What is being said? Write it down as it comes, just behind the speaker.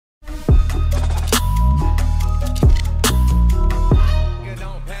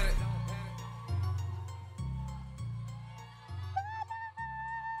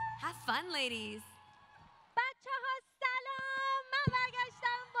ladies. بچه ها سلام، من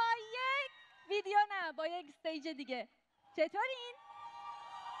برگشتم با یک ویدیو، نه با یک استیج دیگه. چطورین؟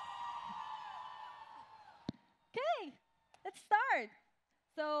 Okay, let's start.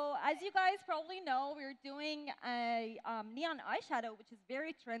 So as you guys probably know, we're doing a neon eyeshadow, which is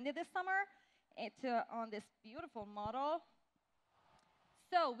very trendy this summer. It's on this beautiful model.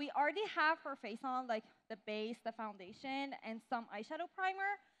 So we already have her face on, like the base, the foundation, and some eyeshadow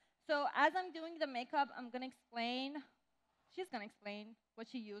primer. So as I'm doing the makeup, I'm going to explain, she's going to explain what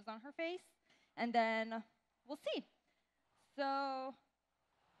she used on her face, and then we'll see. So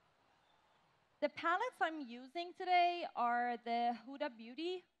the palettes I'm using today are the Huda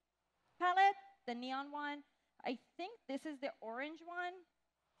Beauty palette, the neon one. I think this is the orange one,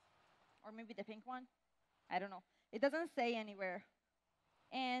 or maybe the pink one. I don't know. It doesn't say anywhere.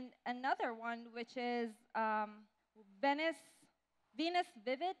 And another one, which is Venus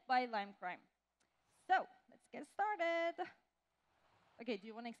Vivid by Lime Crime. So let's get started. Okay, do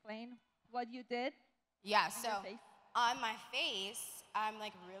you want to explain what you did? Yeah, on so your face? on my face, I'm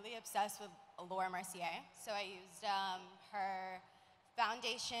like really obsessed with Laura Mercier. So I used her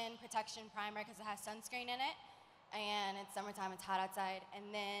foundation protection primer because it has sunscreen in it. And it's summertime, it's hot outside.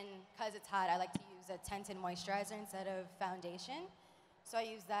 And then because it's hot, I like to use a tinted moisturizer instead of foundation. So I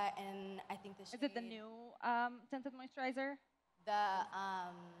use that, and I think the shade... Is it the new tinted moisturizer?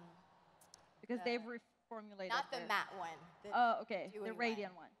 Because they've reformulated. Not the matte one. Oh, okay. The dewy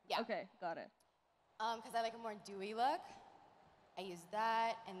radiant one. Yeah. Okay, got it. Because I like a more dewy look. I used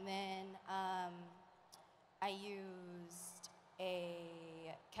that, and then I used a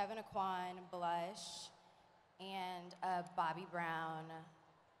Kevin Aucoin blush and a Bobbi Brown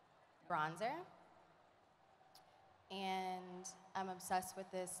bronzer. And I'm obsessed with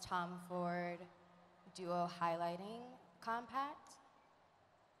this Tom Ford Duo Highlighting Compact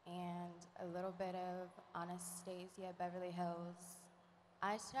and a little bit of Anastasia Beverly Hills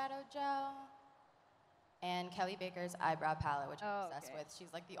eyeshadow gel and Kelly Baker's eyebrow palette, which I'm obsessed with.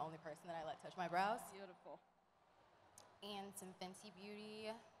 She's like the only person that I let touch my brows. Beautiful. And some Fenty Beauty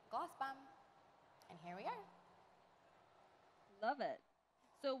gloss bomb. And here we are. Love it.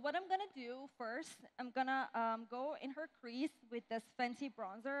 So what I'm going to do first, I'm going to go in her crease with this Fenty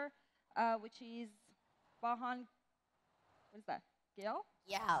bronzer, which is Bahan, what is that? Gale?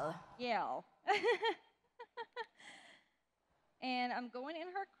 Yeah. Yale. And I'm going in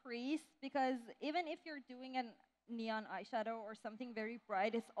her crease because even if you're doing a neon eyeshadow or something very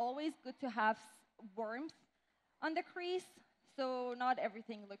bright, it's always good to have warmth on the crease so not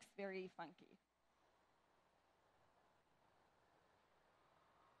everything looks very funky.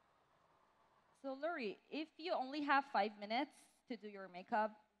 So Lori, if you only have 5 minutes to do your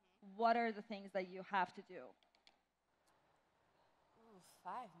makeup, what are the things that you have to do? Ooh,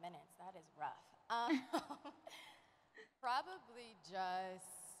 5 minutes, that is rough. Probably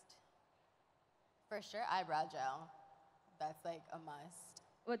just, for sure, eyebrow gel. That's like a must.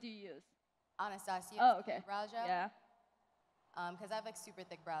 What do you use? Anastasia's eyebrow gel. Yeah. Because I have like super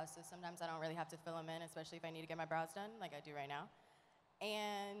thick brows, so sometimes I don't really have to fill them in, especially if I need to get my brows done, like I do right now.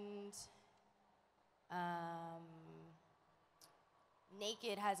 And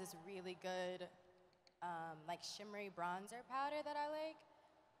Naked has this really good like shimmery bronzer powder that I like.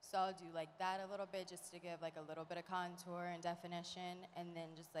 So I'll do like that a little bit just to give like a little bit of contour and definition, and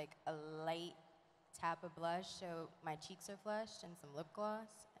then just like a light tap of blush so my cheeks are flushed, and some lip gloss,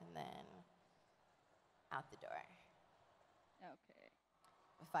 and then out the door. Okay.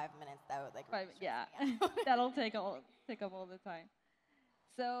 5 minutes, that would like yeah. That'll take up all the time.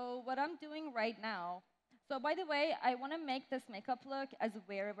 So what I'm doing right now, so by the way, I want to make this makeup look as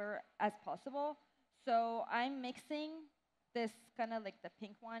wearable as possible. So I'm mixing this kind of like the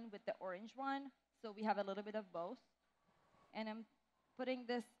pink one with the orange one. So we have a little bit of both. And I'm putting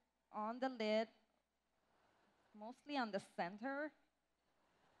this on the lid, mostly on the center,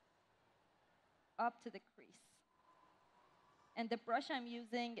 up to the crease. And the brush I'm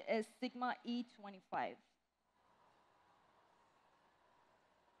using is Sigma E25.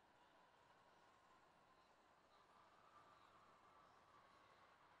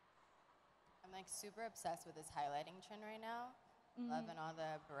 I'm like super obsessed with this highlighting trend right now. Loving all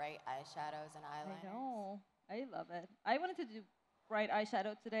the bright eyeshadows and eyeliners. I know. I love it. I wanted to do bright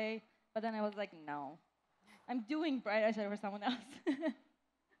eyeshadow today, but then I was like, no. I'm doing bright eyeshadow for someone else.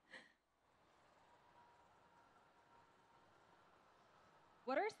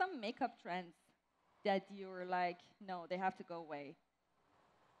 What are some makeup trends that you were like, no, they have to go away?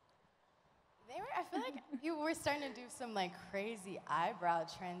 I feel like you were starting to do some like crazy eyebrow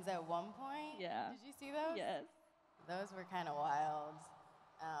trends at one point. Yeah. Did you see those? Yes. Those were kind of wild.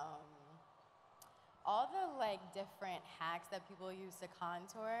 All the like different hacks that people use to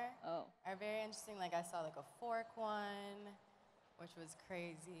contour Oh, are very interesting. Like I saw like a fork one, which was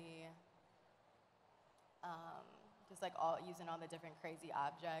crazy. Um, just like all using all the different crazy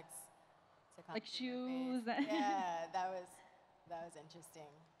objects to like contour your shoes. face. Yeah, that was interesting.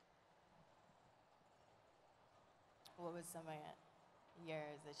 What was some of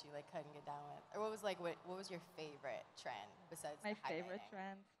yours that you like couldn't get down with, or what was like what was your favorite trend besides My the favorite highlighting?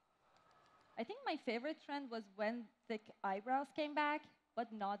 trend. I think my favorite trend was when thick eyebrows came back,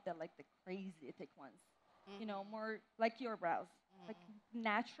 but not the like the crazy thick ones. You know, Mm-hmm. more like your brows, like Mm-hmm.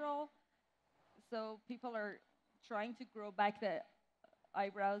 natural. So people are trying to grow back the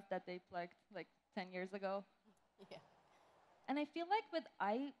eyebrows that they plucked like 10 years ago. Yeah. And I feel like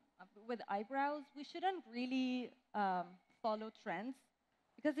with eyebrows, we shouldn't really follow trends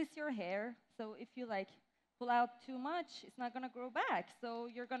because it's your hair. So if you like pull out too much, it's not gonna grow back. So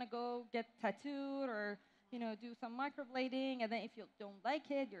you're gonna go get tattooed or do some microblading, and then if you don't like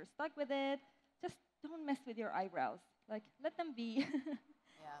it, you're stuck with it. Just don't mess with your eyebrows. Like let them be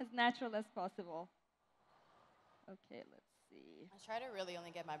Yeah. as natural as possible. Okay, let's see. I try to really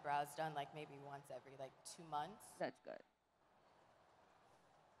only get my brows done like maybe once every like 2 months. That's good.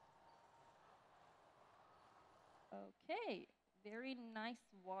 Okay, very nice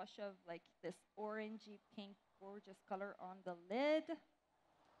wash of like this orangey pink gorgeous color on the lid.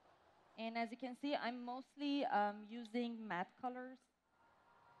 And as you can see, I'm mostly using matte colors.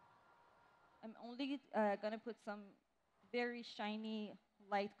 I'm only gonna put some very shiny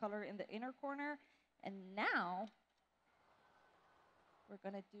light color in the inner corner. And now we're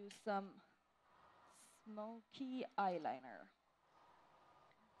gonna do some smoky eyeliner.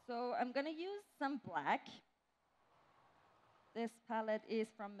 So I'm gonna use some black. This palette is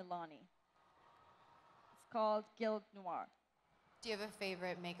from Milani. It's called Guild Noir. Do you have a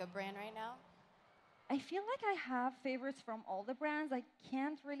favorite makeup brand right now? I feel like I have favorites from all the brands. I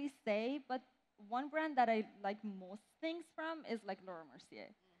can't really say, but one brand that I like most things from is like Laura Mercier.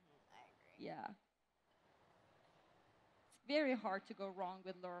 Mm-hmm, I agree. Yeah. It's very hard to go wrong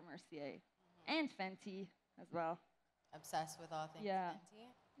with Laura Mercier and Mm-hmm. Fenty as well. Obsessed with all things Yeah. Fenty.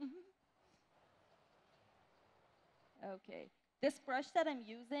 Mhm. Okay. This brush that I'm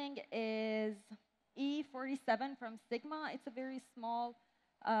using is E47 from Sigma. It's a very small,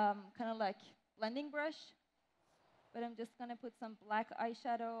 kind of like blending brush. But I'm just gonna put some black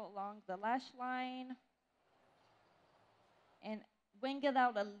eyeshadow along the lash line and wing it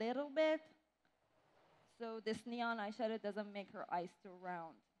out a little bit so this neon eyeshadow doesn't make her eyes too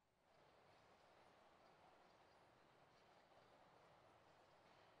round.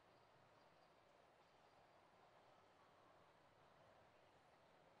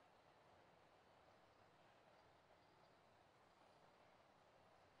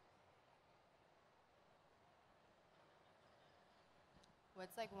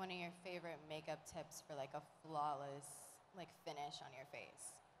 What's like one of your favorite makeup tips for like a flawless like finish on your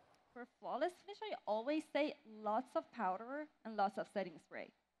face? For flawless finish, I always say lots of powder and lots of setting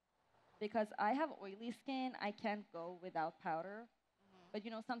spray. Because I have oily skin, I can't go without powder. But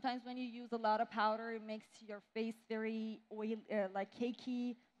sometimes when you use a lot of powder, it makes your face very oil, like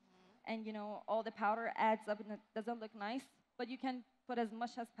cakey, and all the powder adds up and it doesn't look nice. But you can put as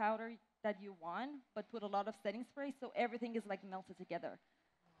much as powder that you want, but put a lot of setting spray so everything is like melted together.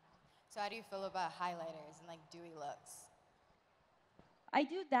 So how do you feel about highlighters and like dewy looks? I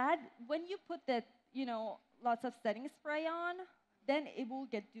do that when you put that, lots of setting spray on, then it will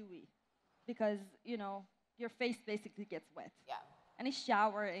get dewy because, your face basically gets wet. Yeah. And I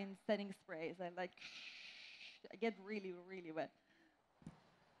shower in setting sprays. I like, I get really, really wet.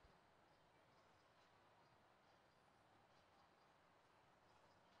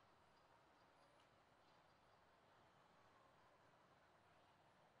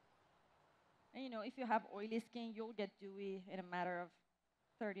 And if you have oily skin, you'll get dewy in a matter of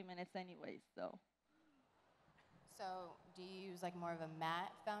 30 minutes anyway. So So do you use like more of a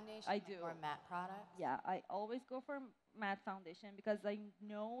matte foundation, I like do. more matte products? Yeah, I always go for matte foundation because I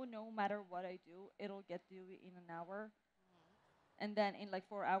know no matter what I do, it'll get dewy in an hour. And then in like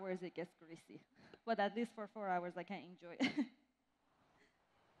 4 hours, it gets greasy. But at least for 4 hours, I can enjoy it.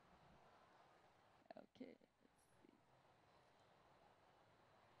 Okay.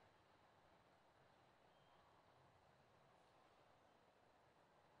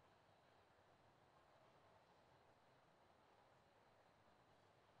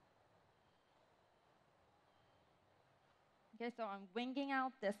 Okay, so I'm winging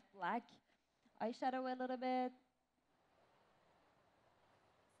out this black eyeshadow a little bit,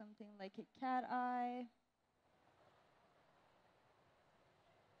 something like a cat eye.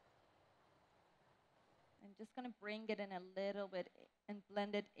 just gonna bring it in a little bit and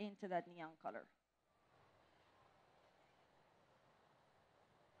blend it into that neon color.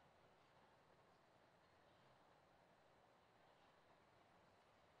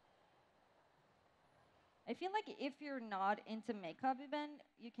 I feel like if you're not into makeup even,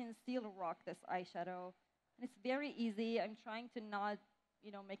 you can still rock this eyeshadow. And it's very easy. I'm trying to not,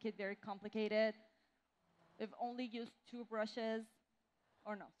 make it very complicated. We've only used 2 brushes,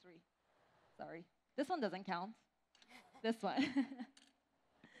 or no, 3. Sorry. This one doesn't count. This one.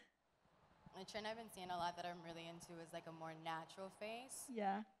 A trend I've been seeing a lot that I'm really into is like a more natural face,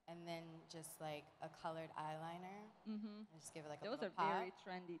 Yeah. and then just like a colored eyeliner. Mm-hmm. And just give it like a Those little are pop. very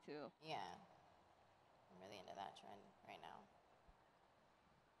trendy too. Yeah, I'm really into that trend right now.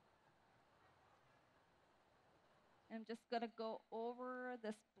 I'm just gonna go over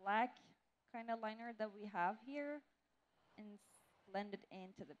this black kind of liner that we have here and blend it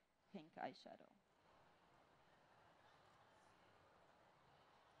into the pink eyeshadow.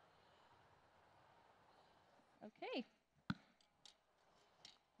 Okay.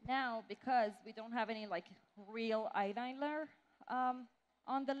 Now, because we don't have any like real eyeliner on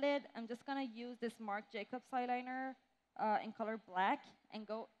the lid, I'm just gonna use this Marc Jacobs eyeliner in color black and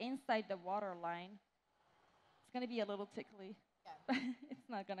go inside the waterline. It's gonna be a little tickly, but Yeah. it's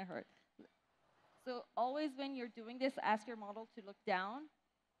not gonna hurt. So always when you're doing this, ask your model to look down,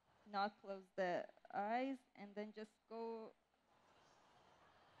 not close the eyes, and then just go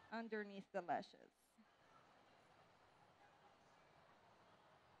underneath the lashes.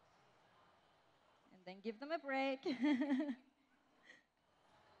 And then give them a break, and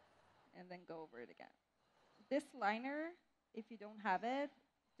then go over it again. This liner, if you don't have it,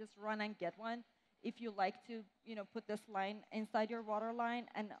 just run and get one. If you like to, put this line inside your waterline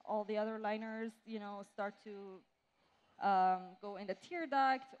and all the other liners, start to go in the tear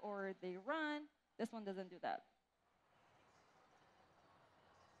duct or they run, this one doesn't do that.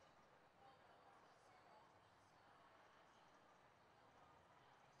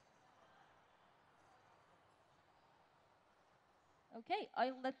 Okay,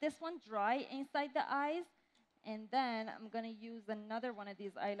 I'll let this one dry inside the eyes, and then I'm gonna use another one of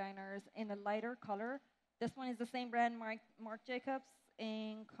these eyeliners in a lighter color. This one is the same brand, Marc Jacobs,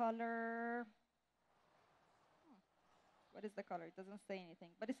 in color. What is the color? It doesn't say anything,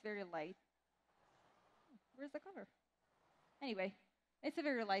 but it's very light. Where's the color? Anyway, it's a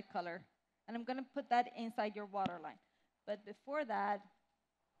very light color, and I'm gonna put that inside your waterline. But before that,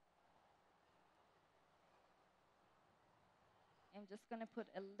 I'm just gonna put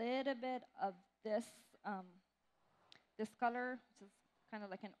a little bit of this um, this color, which is kind of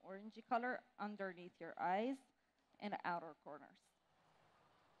like an orangey color, underneath your eyes and outer corners.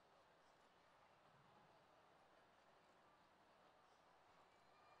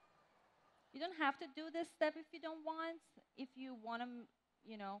 You don't have to do this step if you don't want. If you want to,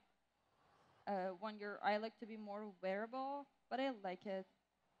 you know, want your eye look to be more wearable, but I like it.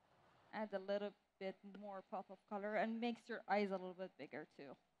 Adds a little bit more pop of color and makes your eyes a little bit bigger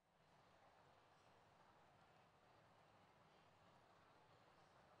too.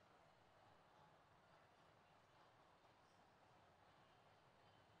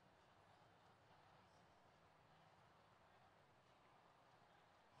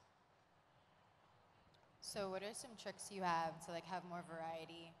 So, what are some tricks you have to like have more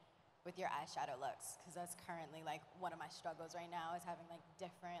variety with your eyeshadow looks? Because that's currently like one of my struggles right now is having like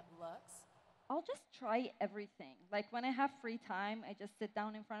different looks. I'll just try everything. Like when I have free time, I just sit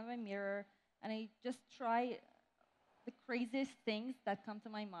down in front of a mirror and I just try the craziest things that come to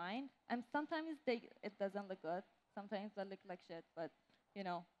my mind. And sometimes it doesn't look good. Sometimes they look like shit. But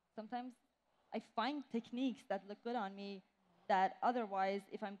sometimes I find techniques that look good on me that otherwise,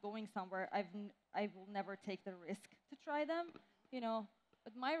 if I'm going somewhere, I will never take the risk to try them. You know.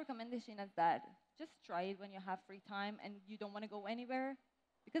 But my recommendation is that just try it when you have free time and you don't want to go anywhere,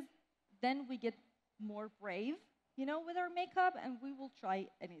 because then we get more brave, with our makeup, and we will try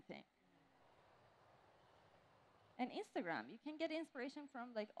anything. And Instagram, you can get inspiration from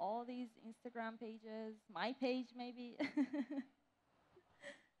like all these Instagram pages, my page maybe.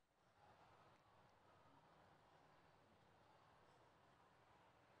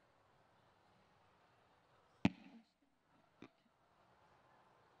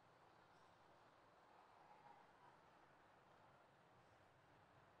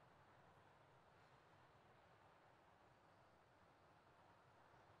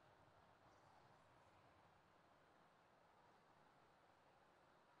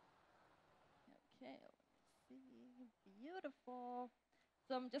 Okay, let's see. Beautiful.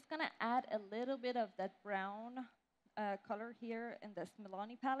 So I'm just gonna add a little bit of that brown color here in this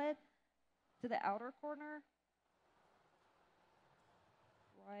Milani palette. to the outer corner.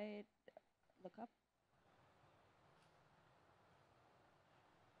 Right, look up.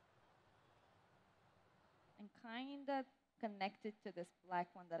 And kind of connect it to this black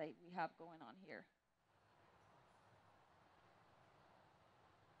one that we have going on here.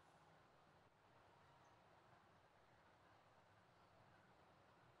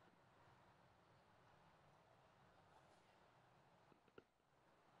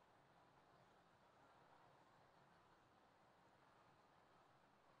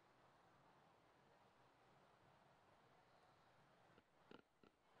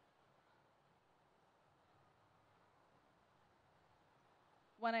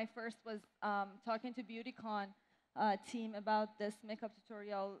 When I first was talking to Beautycon team about this makeup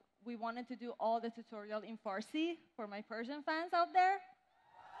tutorial, we wanted to do all the tutorial in Farsi for my Persian fans out there.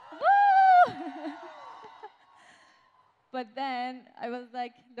 Woo! But then I was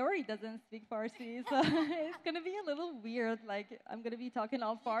like, Lori doesn't speak Farsi, so it's gonna be a little weird. Like I'm gonna be talking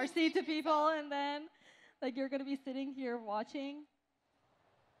all Farsi to people, and then like you're gonna be sitting here watching.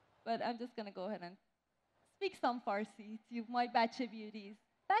 But I'm just gonna go ahead and speak some Farsi to my bache beauties.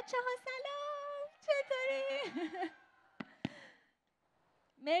 بچه ها سلام چطوری؟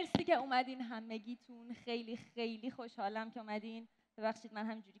 مرسی که اومدین همگیتون. خیلی خیلی خوشحالم که اومدین. ببخشید من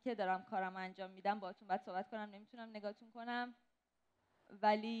همینجوری که دارم کارم انجام میدم باهاتون باید صحبت کنم، نمیتونم نگاهتون کنم،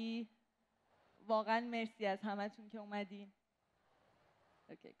 ولی واقعا مرسی از همتون که اومدین.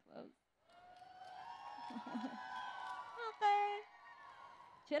 Okay, close. Okay.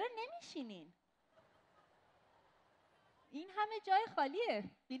 چرا نمیشینین؟ این همه جای خالیه.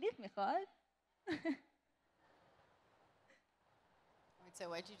 بلیط میخواد؟ So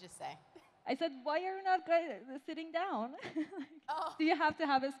what did you just say? I said, why are you not sitting down? Oh. Do you have to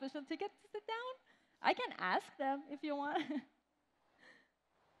have a special ticket to sit down? I can ask them if you want.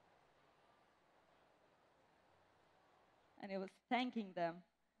 And it was thanking them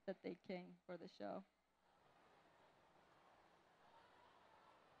that they came for the show.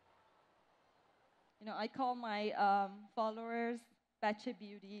 You know, I call my followers bache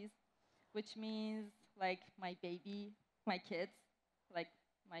beauties, which means like my baby, my kids, like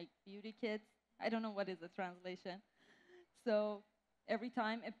my beauty kids. I don't know what is the translation. So every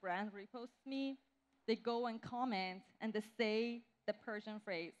time a brand reposts me, they go and comment and they say the Persian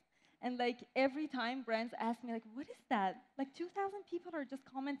phrase. And like every time brands ask me like, what is that? Like 2,000 people are just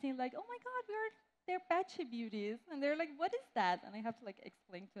commenting like, oh my God, they're bache beauties. And they're like, what is that? And I have to like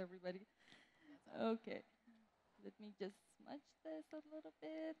explain to everybody. Okay, let me just smudge this a little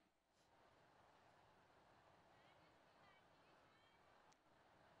bit.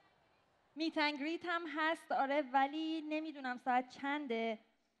 میت اند گریت هم هست آره، ولی نمیدونم ساعت چنده،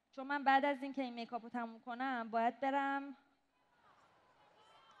 چون من بعد از اینکه این میکاپ رو تموم کنم باید برم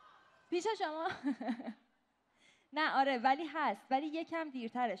پیش شما. نه آره ولی هست، ولی یکم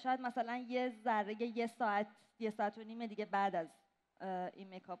دیرتره، شاید مثلا یه ذره یه ساعت و نیم دیگه بعد از این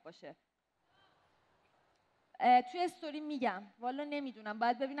میکاپ باشه. توی استوری میگم، والا نمیدونم،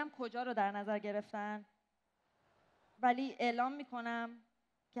 باید ببینم کجا رو در نظر گرفتن، ولی اعلام میکنم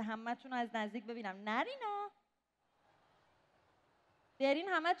که همتون رو از نزدیک ببینم. نرینا برین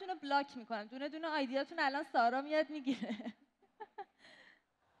همتون رو بلاک میکنم، دونه دونه آیدیاتون الان سارا میاد میگیره.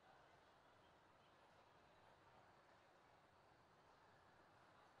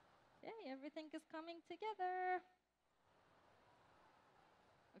 Okay, everything is coming together.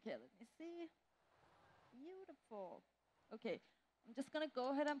 Okay, let me see. Beautiful. Okay, I'm just gonna go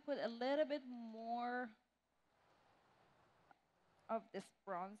ahead and put a little bit more of this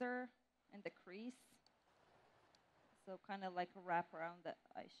bronzer in the crease. So kind of like wrap around the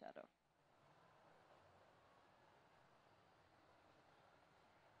eyeshadow.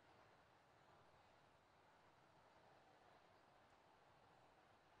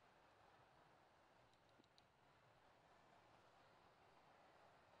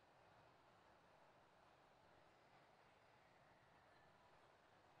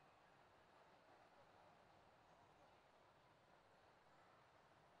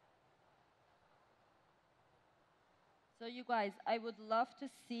 So you guys, I would love to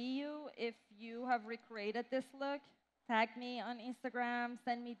see you if you have recreated this look. Tag me on Instagram,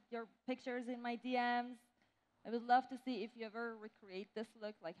 send me your pictures in my DMs. I would love to see if you ever recreate this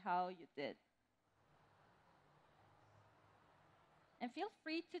look like how you did. And feel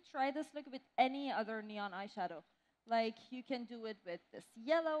free to try this look with any other neon eyeshadow. Like you can do it with this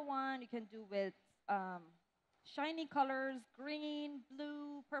yellow one, you can do with shiny colors, green,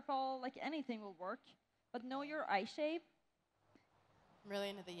 blue, purple, like anything will work. But know your eye shape. I'm really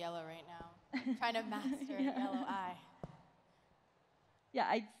into the yellow right now. I'm trying to master a yellow eye. Yeah,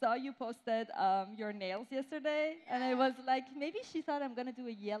 I saw you posted your nails yesterday, and I Yeah. was like, maybe she thought I'm gonna do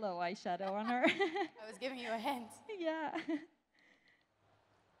a yellow eyeshadow on her. I was giving you a hint. Yeah.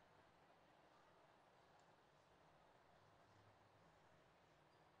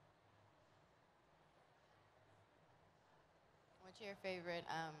 What's your favorite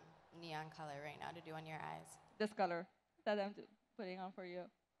neon color right now to do on your eyes? This color that putting on for you.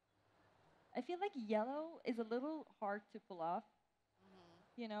 I feel like yellow is a little hard to pull off,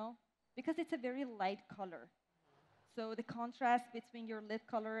 you know, because it's a very light color. So the contrast between your lid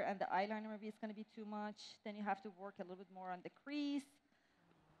color and the eyeliner maybe is going to be too much. Then you have to work a little bit more on the crease.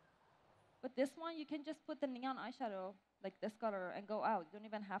 But this one, you can just put the neon eyeshadow like this color and go out. You don't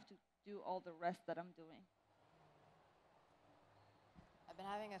even have to do all the rest that I'm doing. I've been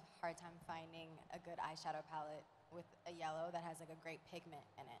having a hard time finding a good eyeshadow palette with a yellow that has like a great pigment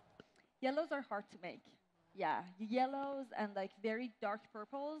in it. Yellows are hard to make. Yeah, yellows and like very dark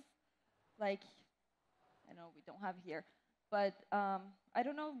purples, like I know we don't have here, but I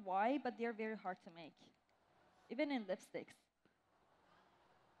don't know why, but they're very hard to make, even in lipsticks.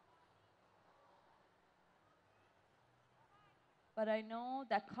 But I know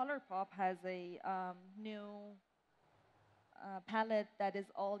that ColourPop has a new palette that is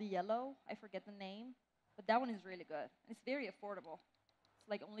all yellow. I forget the name, but that one is really good. It's very affordable. It's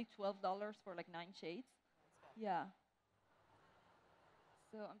like only $12 for like 9 shades. Yeah.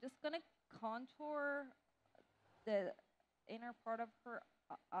 So I'm just gonna contour the inner part of her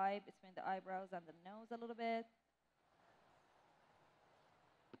eye between the eyebrows and the nose a little bit,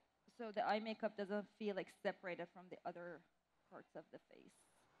 so the eye makeup doesn't feel like separated from the other parts of the face.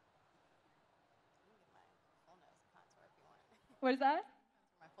 You can get my full nose contour if you want. What is that?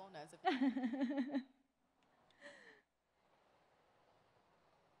 Contour my full nose if you want.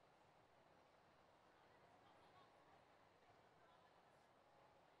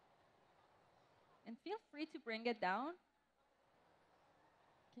 And feel free to bring it down.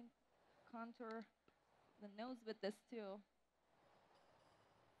 You can contour the nose with this too,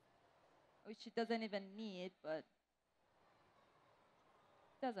 which it doesn't even need, but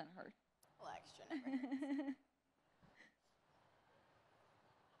doesn't hurt. A little extra never.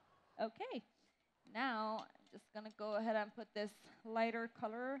 Okay, now I'm just gonna go ahead and put this lighter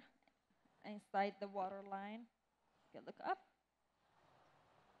color inside the waterline. Okay, look up.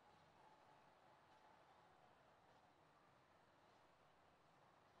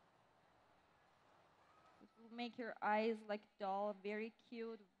 This will make your eyes like doll, very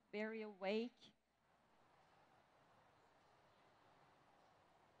cute, very awake.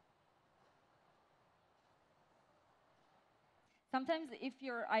 Sometimes if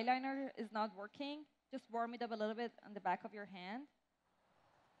your eyeliner is not working, just warm it up a little bit on the back of your hand.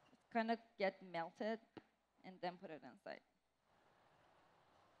 Just kind of get melted and then put it inside.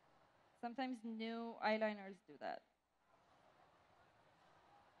 Sometimes new eyeliners do that.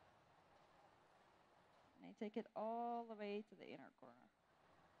 And I take it all the way to the inner corner.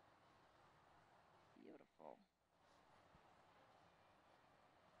 Beautiful.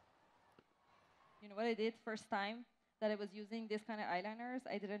 You know what I did first time that I was using this kind of eyeliners?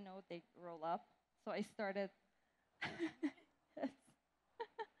 I didn't know they roll up. So I started. Yes.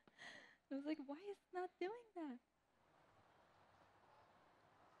 I was like, why is it not doing that?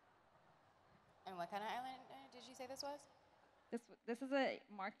 And what kind of eyeliner did you say this was? This is a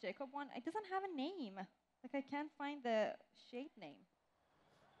Marc Jacob one. It doesn't have a name. Like I can't find the shade name.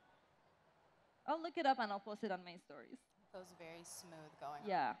 I'll look it up and I'll post it on my stories. It feels very smooth going on.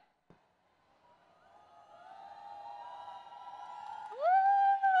 Yeah.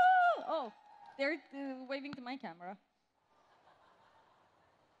 Woo! Oh, they're waving to my camera.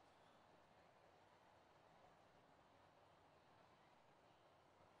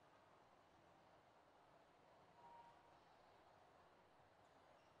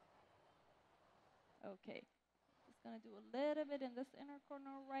 Okay. Just gonna do a little bit in this inner corner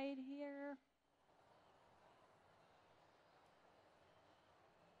right here.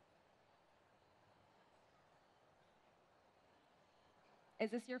 Is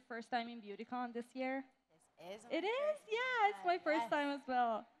this your first time in Beautycon this year? This is It my is? first Yeah, it's my first Yes. time as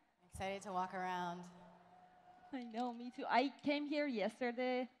well. I'm excited to walk around. I know, me too. I came here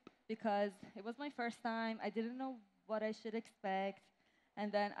yesterday because it was my first time. I didn't know what I should expect. And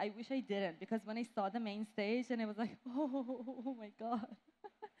then I wish I didn't because when I saw the main stage and it was like, oh my God.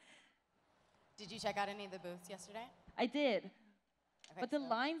 Did you check out any of the booths yesterday? I did, Okay, but the so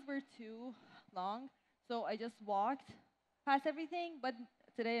lines were too long. So I just walked past everything. But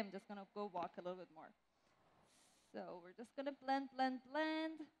today I'm just gonna go walk a little bit more. So we're just gonna blend, blend,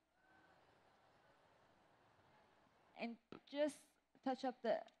 blend. And just touch up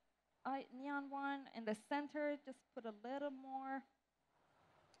the neon one in the center. Just put a little more.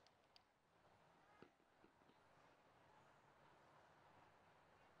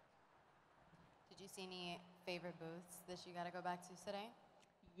 Did you see any favorite booths that you got to go back to today?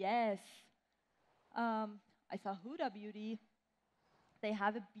 Yes. I saw Huda Beauty. They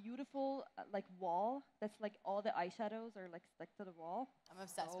have a beautiful like wall that's like all the eyeshadows are like stuck to the wall. I'm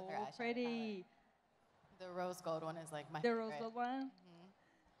obsessed with her So eyeshadow pretty. palette. The rose gold one is like my The favorite. rose gold one. Mhm.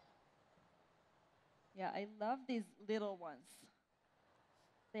 Yeah, I love these little ones.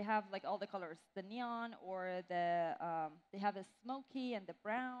 They have like all the colors, the neon or the they have the smoky and the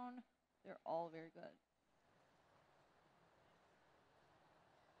brown. They're all very good.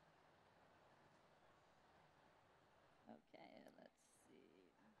 Okay, let's see.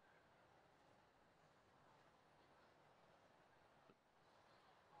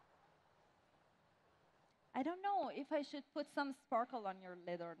 I don't know if I should put some sparkle on your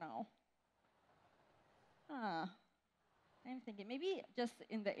lid or no. Huh. I'm thinking maybe just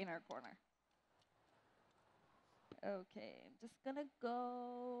in the inner corner. Okay, I'm just gonna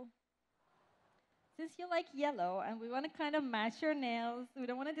go. Since you like yellow and we want to kind of match your nails, we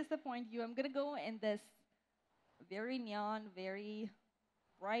don't want to disappoint you. I'm gonna go in this very neon, very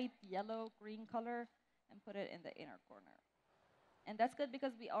bright yellow green color and put it in the inner corner. And that's good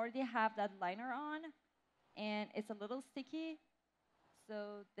because we already have that liner on and it's a little sticky,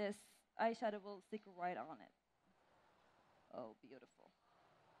 so this eyeshadow will stick right on it. Oh, beautiful.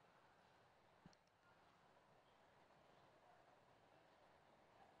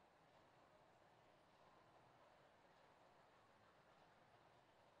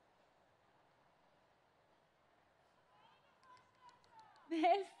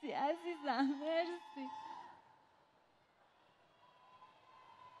 مرسی عزیزم مرسی.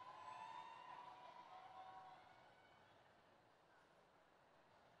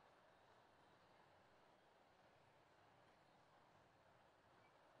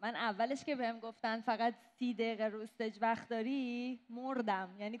 من اولش که بهم گفتن فقط 30 دقیقه رو استیج وقت داری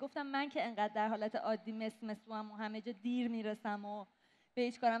مردم، یعنی گفتم من که انقدر در حالت عادی مسوام و همه جا دیر میرسم و به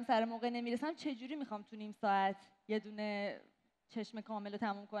هیچ کارم سر موقع نمیرسم، چجوری میخوام تو نیم ساعت یه دونه چشم کامل رو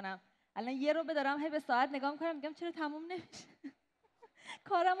تموم کنم؟ الان یه رو دارم هی به ساعت نگاه میکنم میگم چرا تموم نمیشه.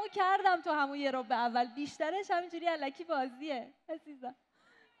 کارمو کردم تو همون یه رو به اول، بیشترش همینجوری الکی بازیه عزیزم.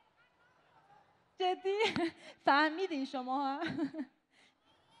 جدی فهمیدین شما ها؟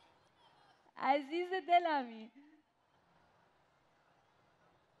 عزیز دلمی.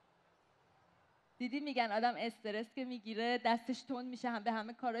 دیدی میگن آدم استرس که میگیره دستش تند میشه، هم به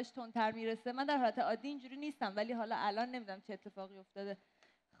همه کاراش تندتر میرسه. من در حالت عادی اینجوری نیستم، ولی حالا الان نمیدونم چه اتفاقی افتاده.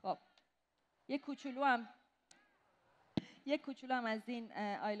 خب یه کوچولو هم از این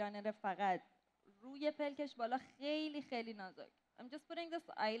آیلاینر فقط روی پلکش بالا، خیلی خیلی نازک. I'm just putting this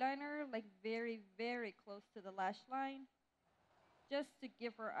eyeliner like very very close to the lash line just to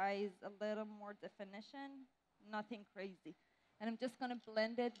give her eyes a little more definition, nothing crazy. And I'm just going to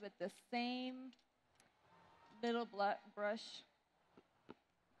blend it with the same little brush.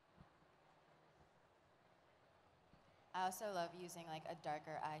 I also love using like a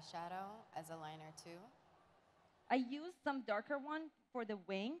darker eyeshadow as a liner too. I used some darker one for the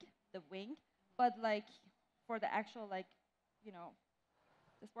wing, but like for the actual like, you know,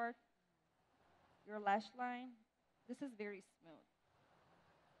 this part, your lash line, this is very smooth.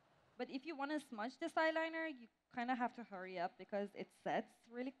 But if you want to smudge this eyeliner, you kind of have to hurry up because it sets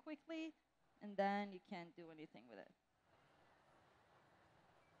really quickly, and then you can't do anything with it.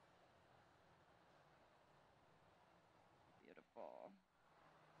 Beautiful.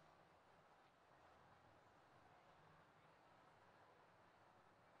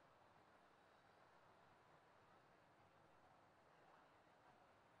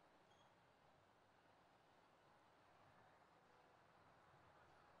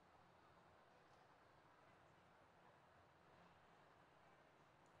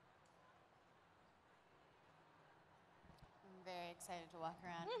 I'm very excited to walk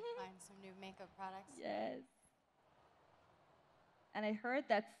around and find some new makeup products. Yes. And I heard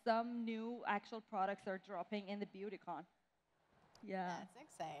that some new actual products are dropping in the Beautycon. Yeah. That's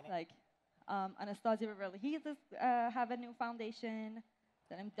exciting. Like Anastasia Beverly Hills have a new foundation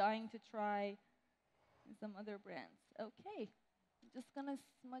that I'm dying to try, and some other brands. Okay, I'm just gonna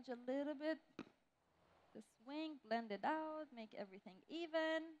smudge a little bit this wing, blend it out, make everything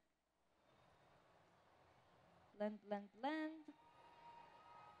even. Blend, blend, blend.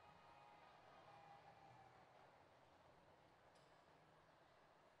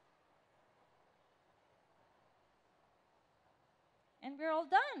 And we're all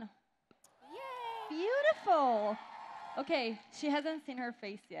done. Yay! Beautiful. Okay, she hasn't seen her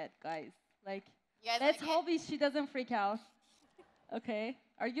face yet, guys. Like, You guys let's like hope it? she doesn't freak out. Okay,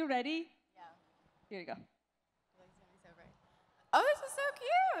 are you ready? Yeah. Here you go. Oh, this is so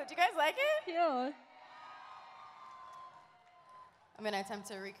cute. Do you guys like it? Cute. I'm gonna attempt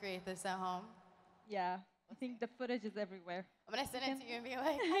to recreate this at home. Yeah, I think the footage is everywhere. I'm gonna send it to you and be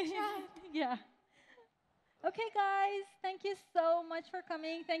like, I tried. Yeah. Okay, guys, thank you so much for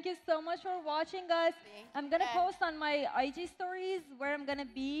coming. Thank you so much for watching us. Thank I'm you, gonna guys. post on my IG stories where I'm gonna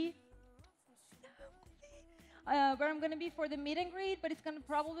be. Where I'm gonna be for the meet and greet, but it's gonna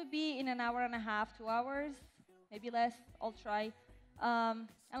probably be in an hour and a half, 2 hours, maybe less. I'll try, and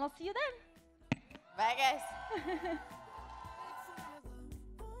I'll see you then. Bye, guys.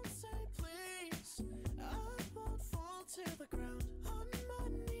 Say please, I won't fall to the ground.